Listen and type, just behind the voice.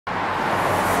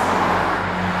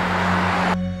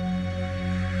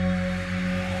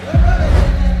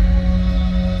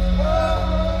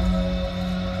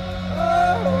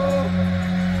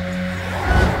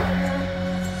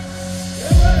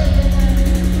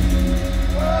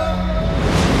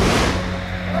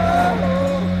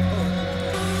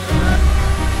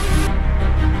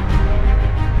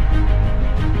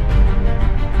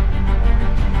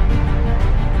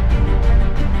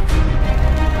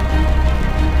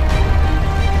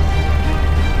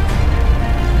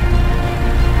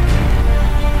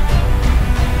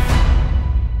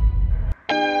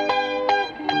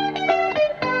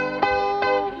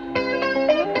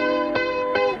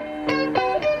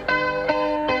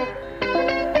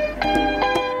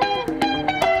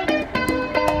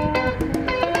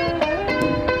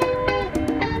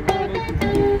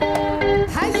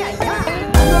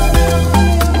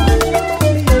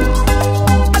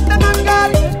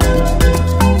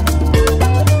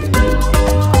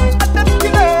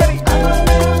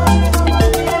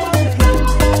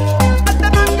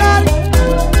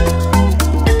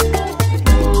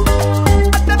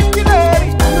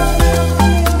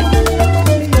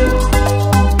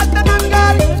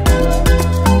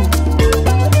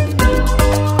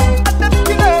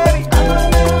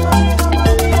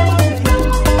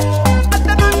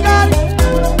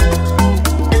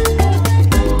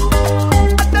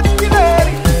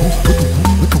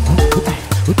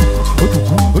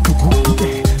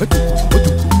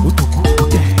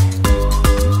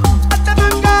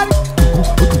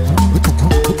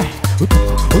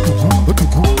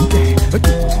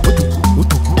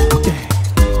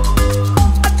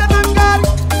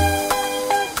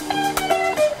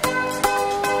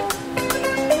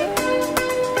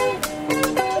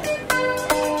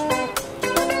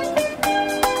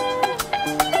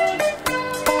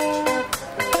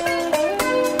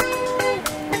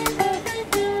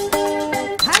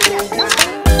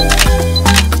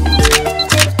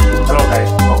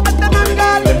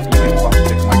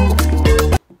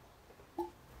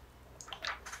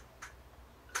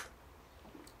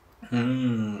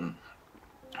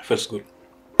Feels good.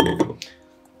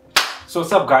 So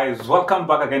what's up guys, welcome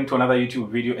back again to another YouTube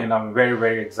video, and I'm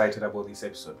very excited about this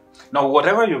episode. Now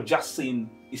whatever you've just seen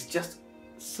is just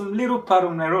some little part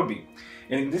of Nairobi,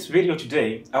 and in this video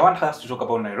today I want us to talk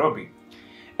about Nairobi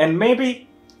and maybe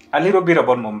a little bit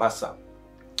about Mombasa.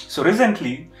 So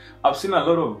recently I've seen a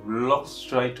lot of vlogs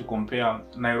try to compare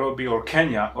Nairobi or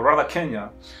Kenya, or rather Kenya,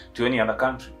 to any other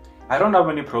country. I don't have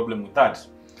any problem with that,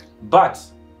 but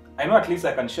I know at least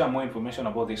I can share more information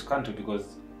about this country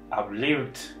because I've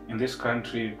lived in this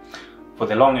country for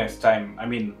the longest time. I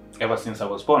mean, ever since I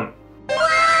was born.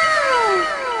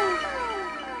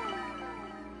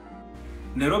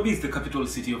 Nairobi is the capital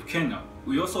city of Kenya.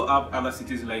 We also have other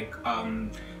cities like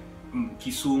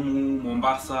Kisumu,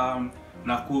 Mombasa,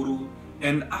 Nakuru,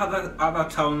 and other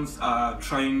towns are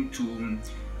trying to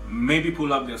maybe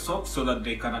pull up their socks so that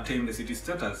they can attain the city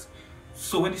status.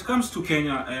 So when it comes to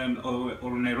Kenya and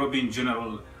or Nairobi in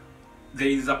general, there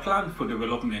is a plan for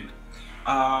development.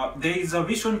 There is a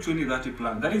Vision 2030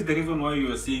 plan. That is the reason why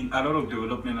you are seeing a lot of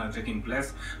development are taking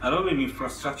place. A lot of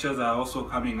infrastructures are also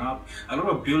coming up. A lot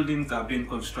of buildings are being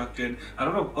constructed. A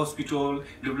lot of hospital,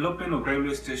 development of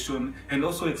railway station, and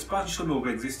also expansion of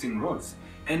existing roads.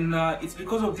 And it's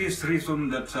because of this reason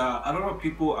that a lot of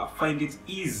people find it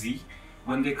easy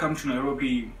when they come to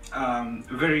Nairobi.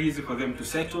 Very easy for them to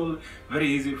settle, very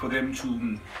easy for them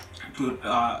to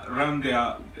run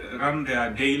their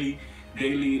daily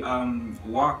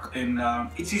work, and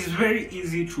it is very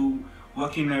easy to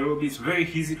work in Nairobi. It's very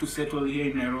easy to settle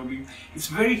here in Nairobi. It's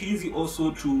very easy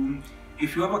also to,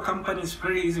 if you have a company, it's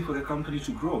very easy for the company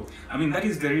to grow. I mean, that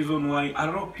is the reason why a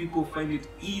lot of people find it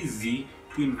easy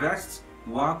to invest,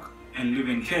 work, and live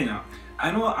in Kenya. I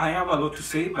know I have a lot to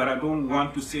say, but I don't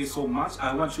want to say so much.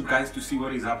 I want you guys to see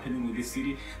what is happening with this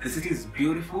city. The city is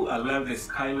beautiful. I love the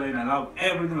skyline. I love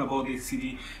everything about this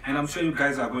city, and I'm sure you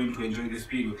guys are going to enjoy this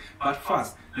video. But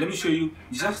first, let me show you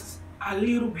just a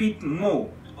little bit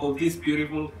more of this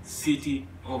beautiful city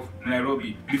of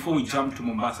Nairobi before we jump to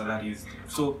Mombasa, that is.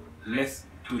 So let's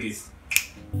do this.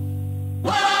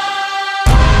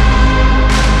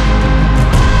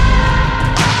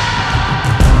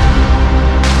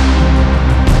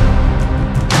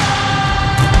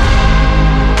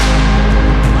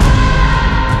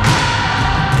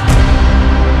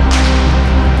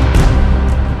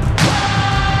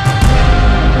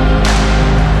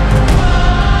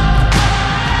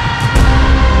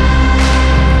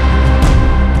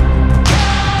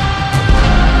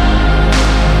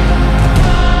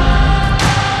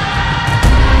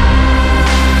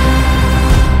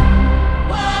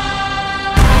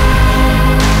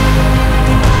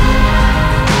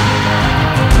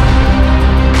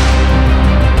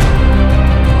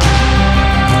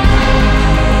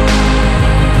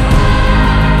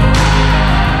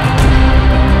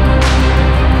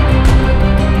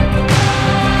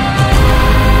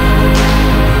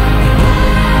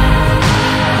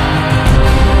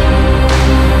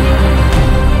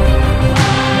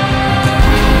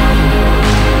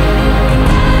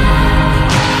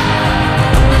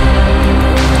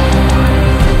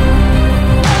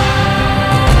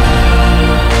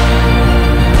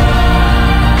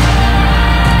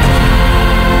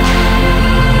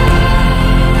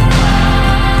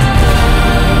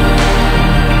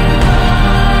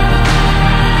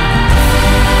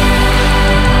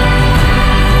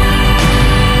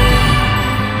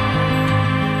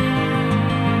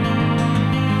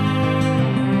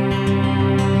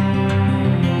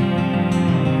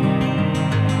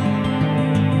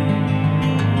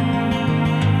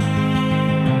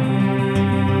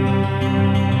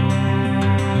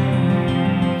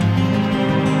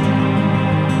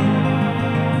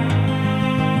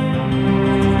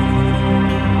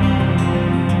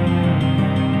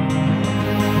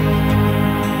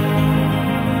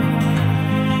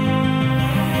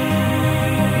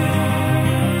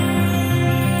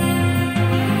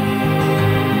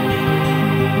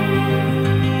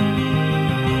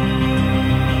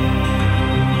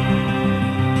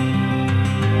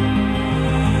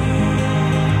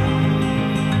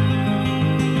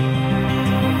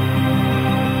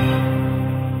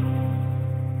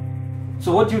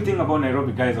 So what do you think about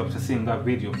Nairobi, guys, after seeing that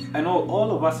video? I know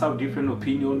all of us have different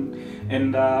opinion,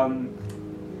 and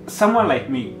someone like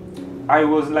me, I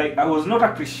was not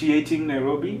appreciating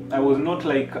Nairobi. I was not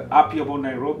like happy about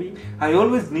Nairobi. I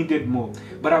always needed more.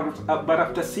 But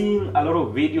after seeing a lot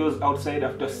of videos outside,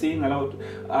 after seeing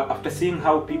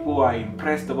how people are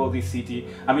impressed about this city,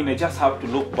 I mean, I just have to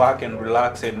look back and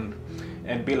relax and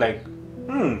be like,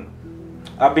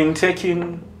 I've been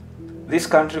taking this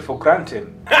country for granted.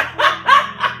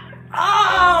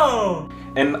 Oh!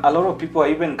 And a lot of people are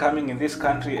even coming in this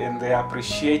country and they are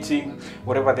appreciating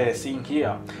whatever they are seeing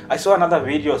here. I saw another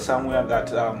video somewhere that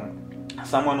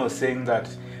someone was saying that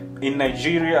in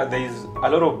Nigeria there is a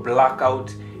lot of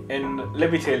blackout, and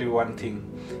let me tell you one thing.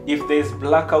 If there is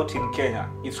blackout in Kenya,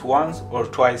 it's once or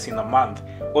twice in a month,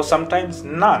 or sometimes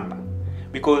none,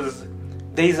 because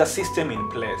there is a system in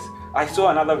place. I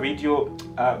saw another video,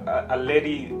 a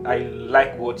lady, I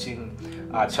like watching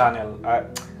a channel,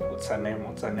 what's her name?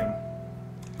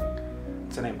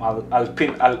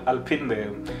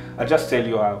 I'll just tell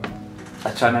you a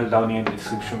channel down here in the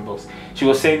description box. She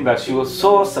was saying that she was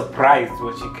so surprised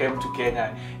when she came to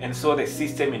Kenya and saw the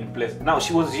system in place. Now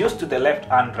she was used to the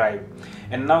left-hand drive,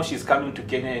 and now she's coming to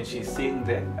Kenya and she's seeing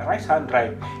the right-hand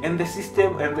drive and the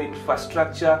system and the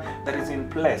infrastructure that is in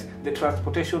place, the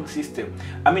transportation system.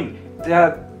 I mean, there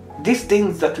are these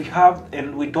things that we have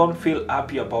and we don't feel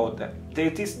happy about that. There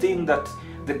is this thing that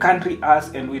the country has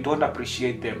and we don't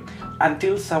appreciate them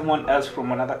until someone else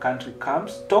from another country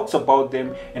comes, talks about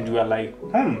them, and we are like,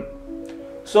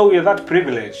 so we are that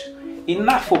privileged.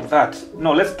 Enough of that.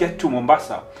 No, let's get to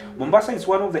Mombasa. Mombasa is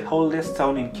one of the oldest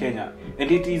towns in Kenya, and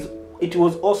it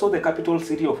was also the capital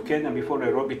city of Kenya before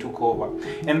Nairobi took over.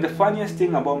 And the funniest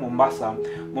thing about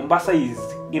Mombasa is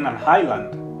in an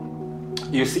island.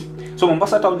 You see, so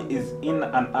Mombasa town is in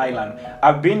an island.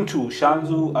 I've been to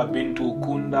Shanzu, I've been to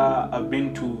Kunda, I've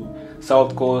been to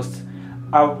South Coast,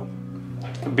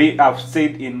 I've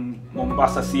stayed in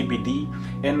Mombasa CBD,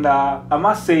 and I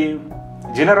must say,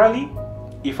 generally,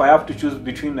 if I have to choose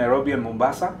between Nairobi and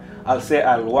Mombasa, I'll say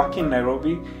I'll work in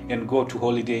Nairobi and go to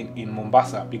holiday in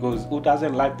Mombasa, because who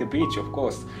doesn't like the beach, of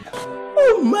course.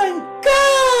 Oh my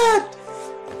God!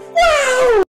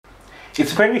 Wow!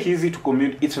 It's very easy to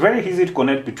commute. It's very easy to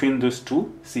connect between those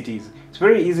two cities. It's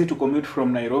very easy to commute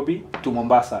from Nairobi to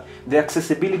Mombasa. The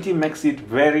accessibility makes it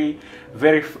very,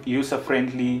 very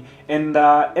user-friendly, and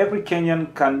every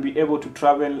Kenyan can be able to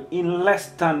travel in less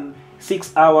than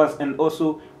 6 hours, and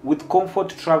also with comfort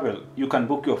travel. You can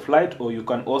book your flight, or you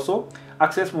can also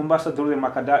access Mombasa through the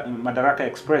Madaraka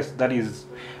Express, that is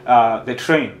the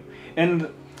train. And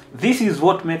this is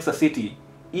what makes a city.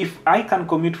 If I can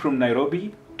commute from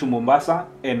Nairobi to Mombasa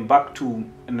and back to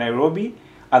Nairobi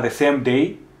at the same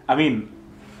day, I mean,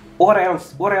 what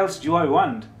else do I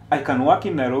want? I can work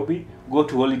in Nairobi, go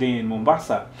to holiday in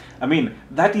Mombasa. I mean,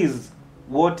 that is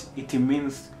what it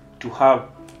means to have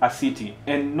a city,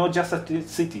 and not just a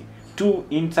city, two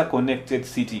interconnected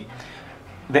city.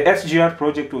 The SGR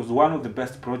project was one of the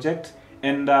best projects,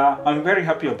 and I'm very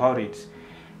happy about it.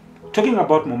 Talking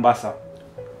about Mombasa,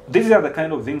 these are the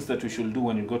kind of things that you should do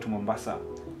when you go to Mombasa.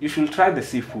 You should try the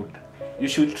seafood. You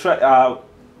should try,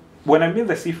 when I mean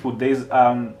the seafood, there's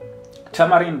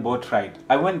tamarind boat ride.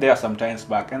 I went there some times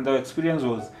back, and the experience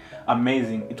was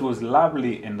amazing. It was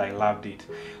lovely, and I loved it.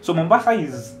 So Mombasa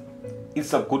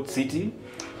it's a good city.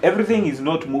 Everything is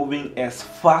not moving as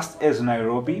fast as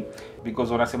Nairobi, because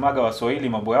wanasemaga Waswahili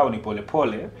mambo yao ni pole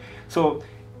pole. So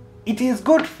it is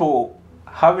good for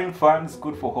having fun, it's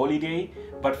good for holiday,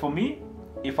 but for me,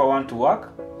 if I want to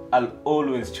work, I'll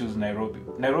always choose Nairobi.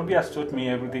 Nairobi has taught me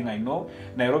everything I know.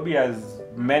 Nairobi has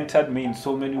mentored me in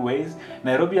so many ways.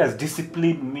 Nairobi has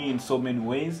disciplined me in so many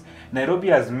ways. Nairobi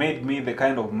has made me the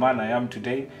kind of man I am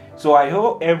today. So I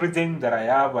owe everything that I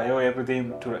have, I owe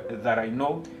everything that I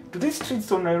know to these streets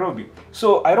of Nairobi.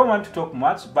 So I don't want to talk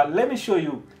much, but let me show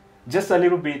you just a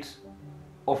little bit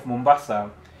of Mombasa.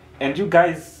 And you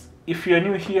guys, if you are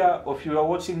new here, or if you are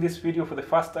watching this video for the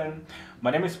first time,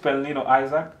 my name is Pelnino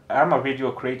Isaac. I'm a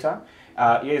video creator.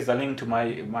 Here is a link to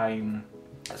my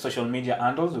social media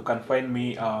handles. You can find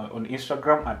me on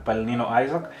Instagram at Pelnino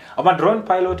Isaac. I'm a drone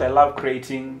pilot. I love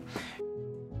creating.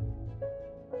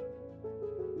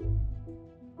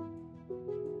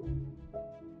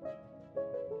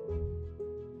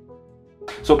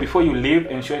 So before you leave,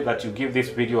 ensure that you give this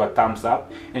video a thumbs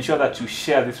up, ensure that you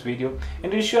share this video,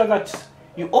 and ensure that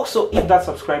you also hit that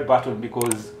subscribe button,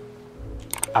 because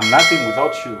I'm nothing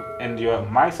without you, and you're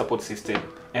my support system,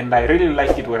 and I really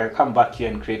like it when I come back here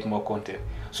and create more content.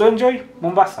 So enjoy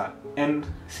Mombasa, and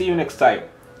see you next time.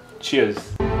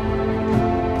 Cheers.